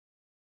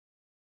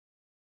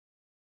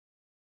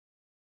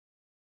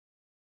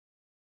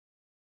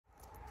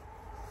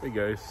Hey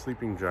guys,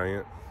 Sleeping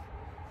Giant.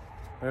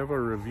 I have a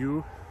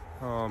review.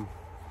 I'm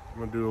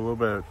gonna do a little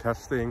bit of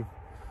testing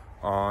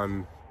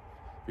on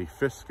the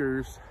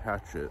Fiskars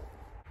hatchet.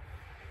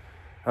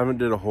 Haven't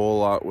did a whole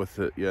lot with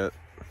it yet.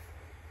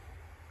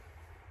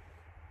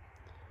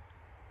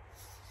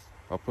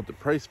 I'll put the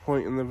price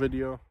point in the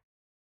video.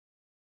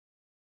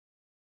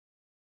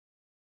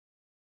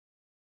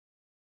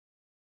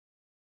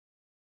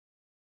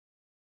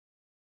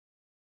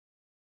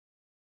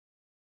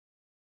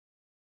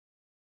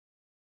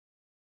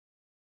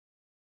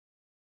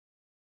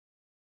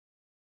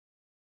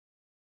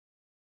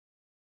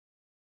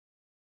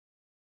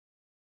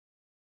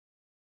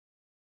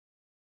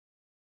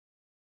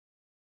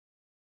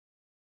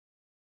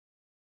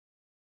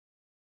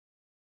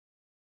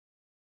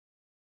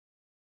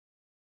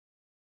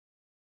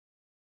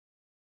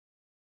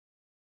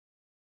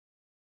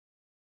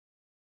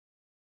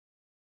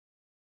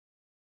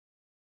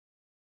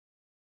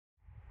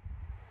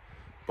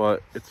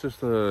 But it's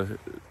just a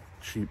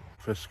cheap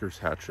Fiskars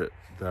hatchet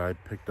that I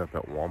picked up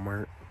at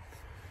Walmart.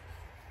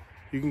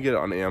 You can get it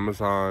on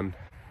Amazon,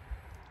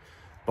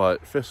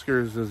 but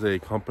Fiskars is a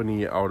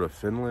company out of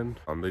Finland.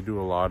 They do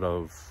a lot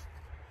of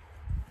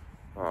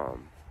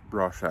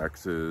brush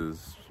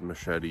axes,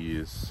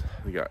 machetes.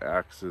 They got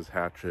axes,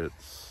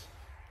 hatchets.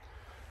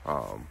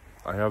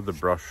 I have the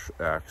brush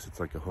axe.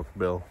 It's like a hook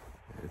bill.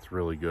 It's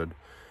really good.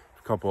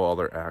 A couple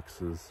other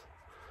axes,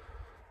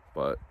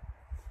 but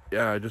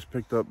yeah, I just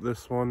picked up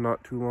this one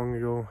not too long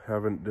ago.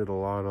 Haven't did a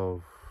lot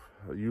of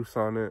use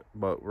on it,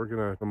 but we're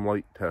gonna do some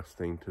light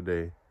testing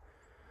today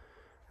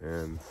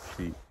and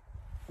see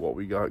what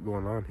we got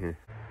going on here.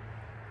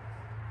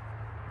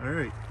 All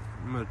right,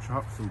 I'm gonna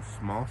chop some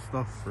small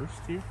stuff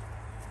first here.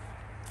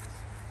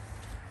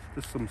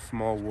 Just some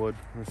small wood.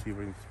 Let's see if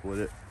I can split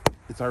it.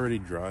 It's already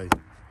dry.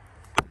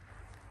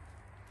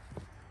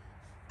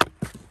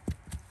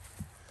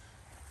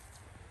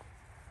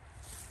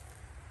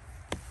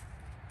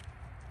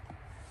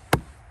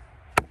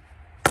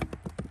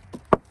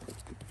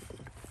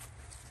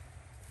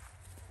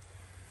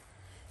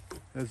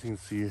 As you can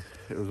see,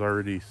 it was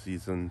already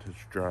seasoned.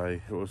 It's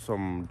dry. It was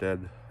some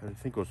dead, I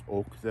think it was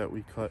oak that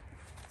we cut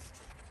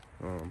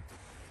a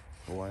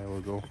while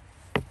ago.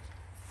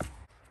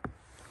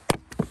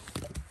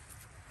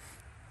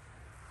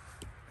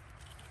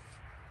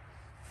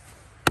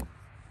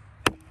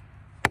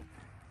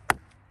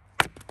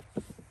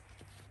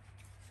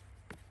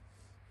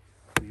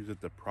 Use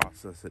it to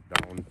process it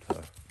down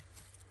to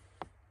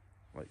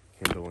like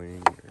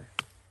kindling or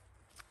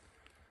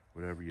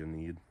whatever you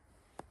need.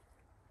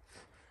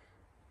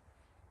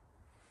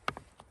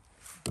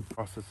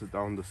 Process it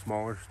down to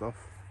smaller stuff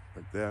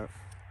like that.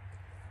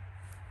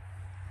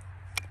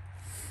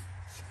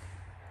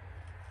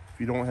 If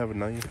you don't have a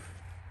knife,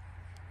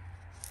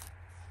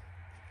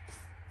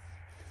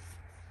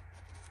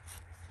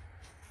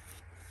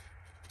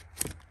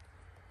 you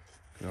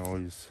can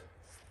always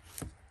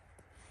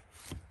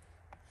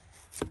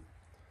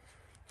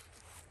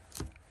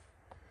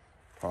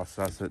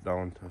process it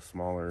down to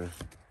smaller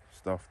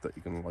stuff that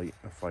you can light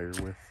a fire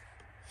with.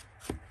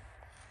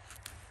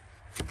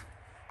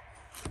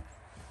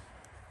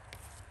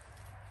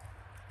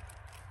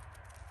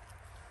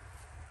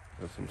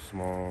 There's some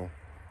small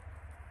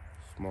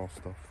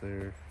stuff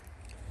there.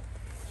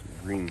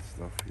 Some green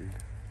stuff here.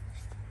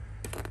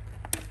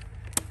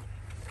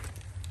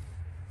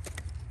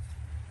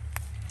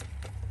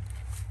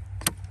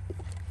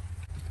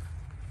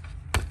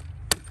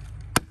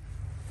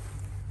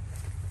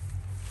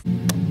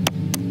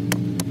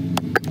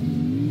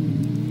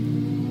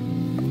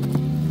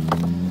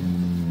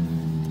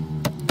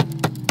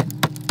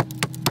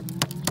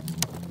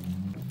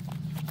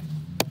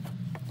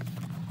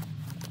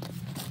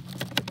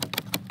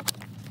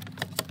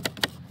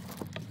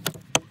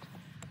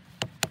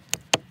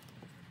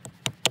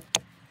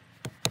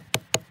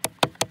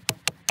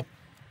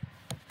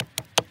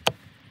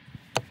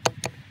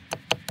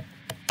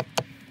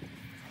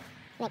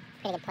 Make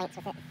pretty good points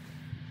with it.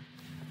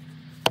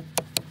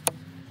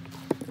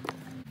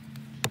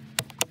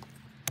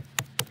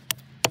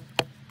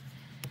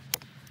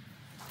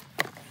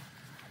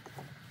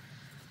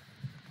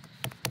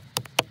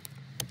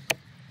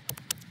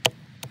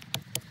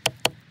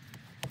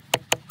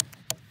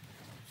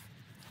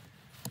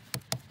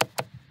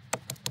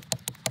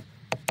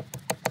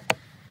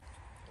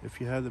 If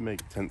you had to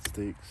make tent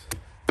stakes,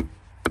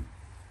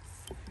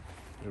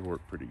 it'd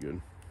work pretty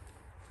good.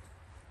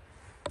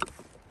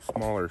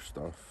 Smaller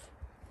stuff,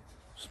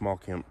 small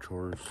camp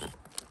chores,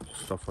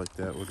 stuff like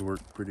that would work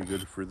pretty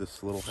good for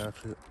this little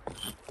hatchet.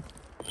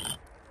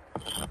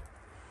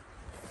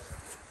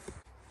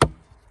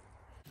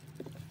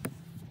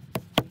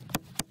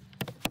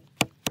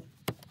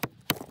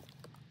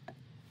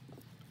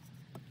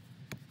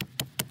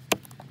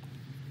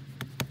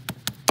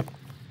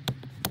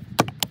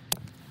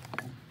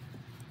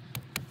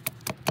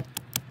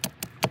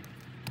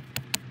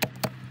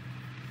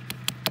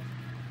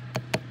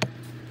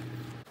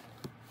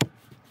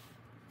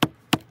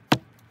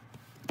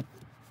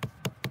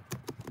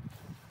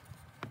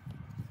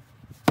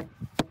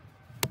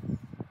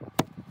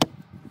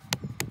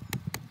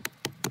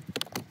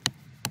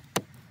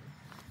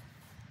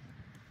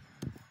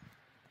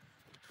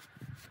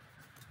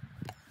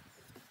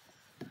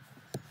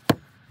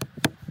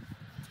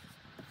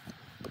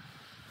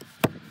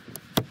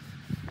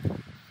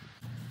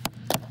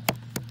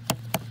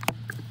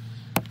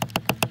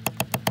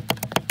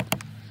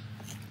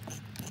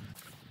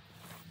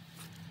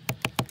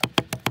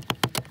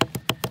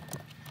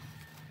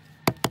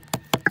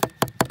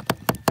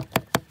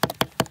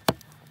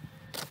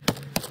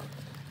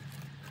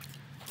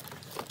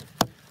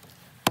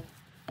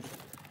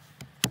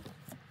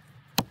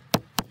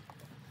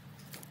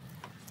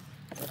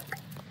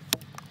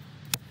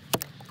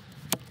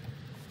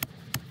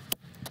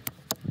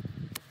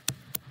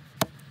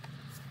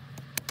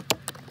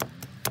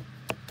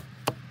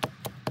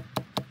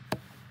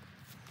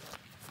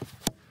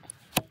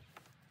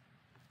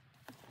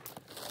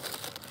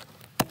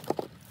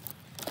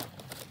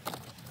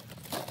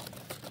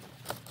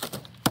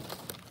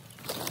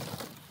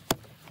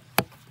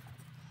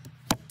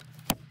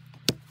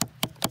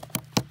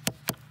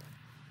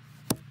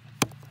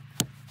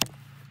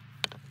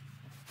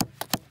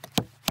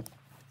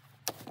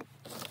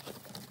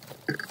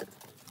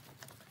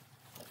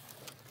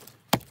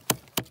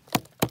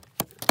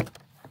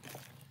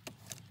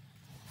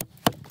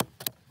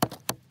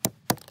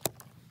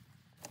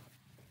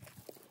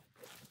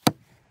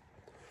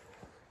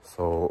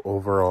 So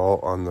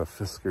overall on the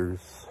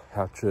Fiskars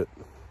hatchet,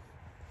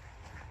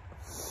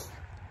 it's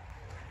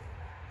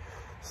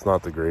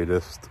not the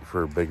greatest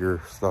for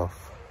bigger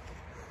stuff.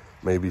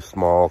 Maybe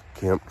small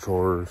camp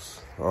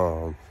chores.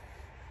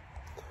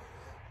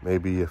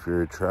 Maybe if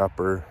you're a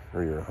trapper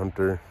or you're a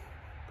hunter,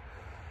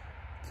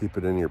 keep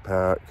it in your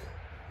pack.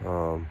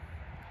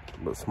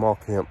 But small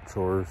camp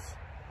chores,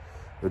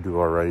 they do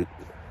all right.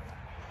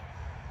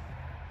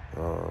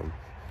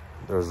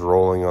 There's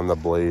rolling on the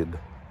blade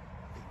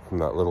from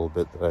that little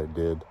bit that I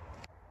did.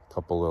 A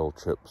couple little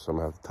chips. I'm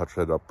gonna have to touch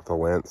it up with a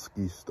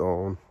Lansky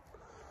stone.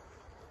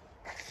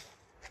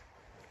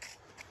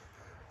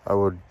 I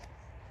would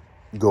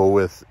go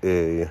with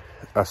a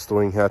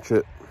Estwing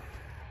hatchet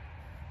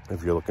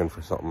if you're looking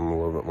for something a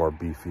little bit more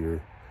beefier.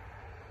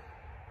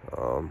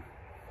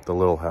 The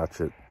little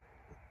hatchet,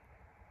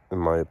 in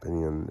my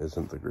opinion,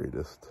 isn't the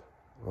greatest.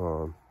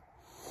 I'll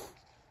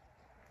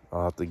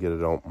have to get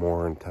it out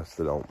more and test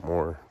it out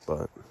more,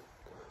 but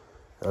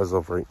as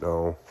of right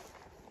now,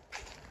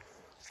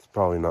 it's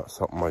probably not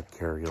something I'd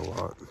carry a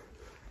lot.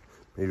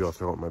 Maybe I'll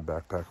throw it in my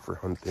backpack for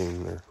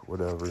hunting or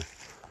whatever.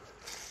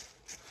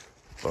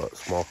 But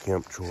small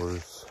camp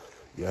chores,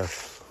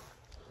 yes.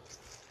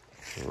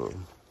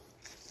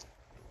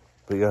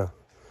 But yeah,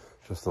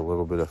 just a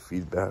little bit of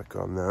feedback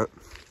on that.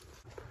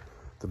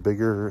 The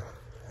bigger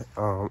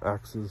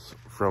axes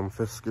from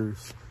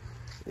Fiskars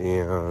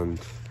and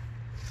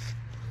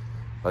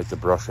like the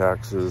brush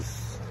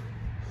axes,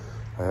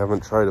 I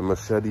haven't tried a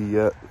machete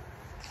yet.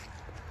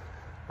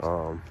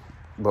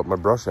 But my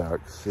brush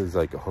axe is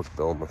like a hook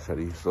bill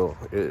machete, so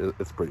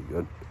it's pretty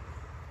good.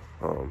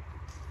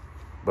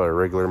 But a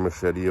regular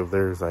machete of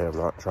theirs I have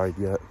not tried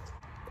yet.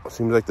 It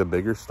seems like the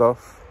bigger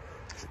stuff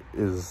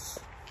is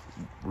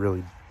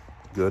really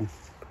good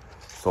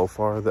so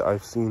far that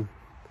I've seen.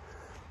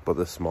 But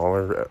the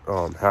smaller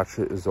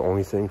hatchet is the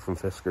only thing from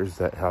Fiskars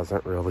that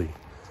hasn't really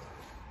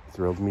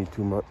thrilled me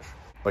too much.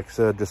 Like I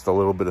said, just a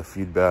little bit of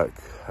feedback.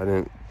 I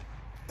didn't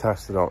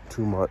test it out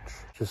too much.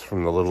 Just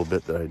from the little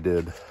bit that I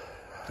did,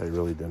 I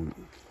really didn't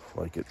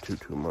like it too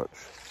much.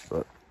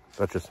 But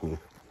that's just me.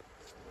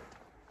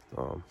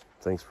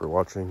 Thanks for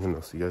watching, and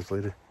I'll see you guys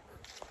later.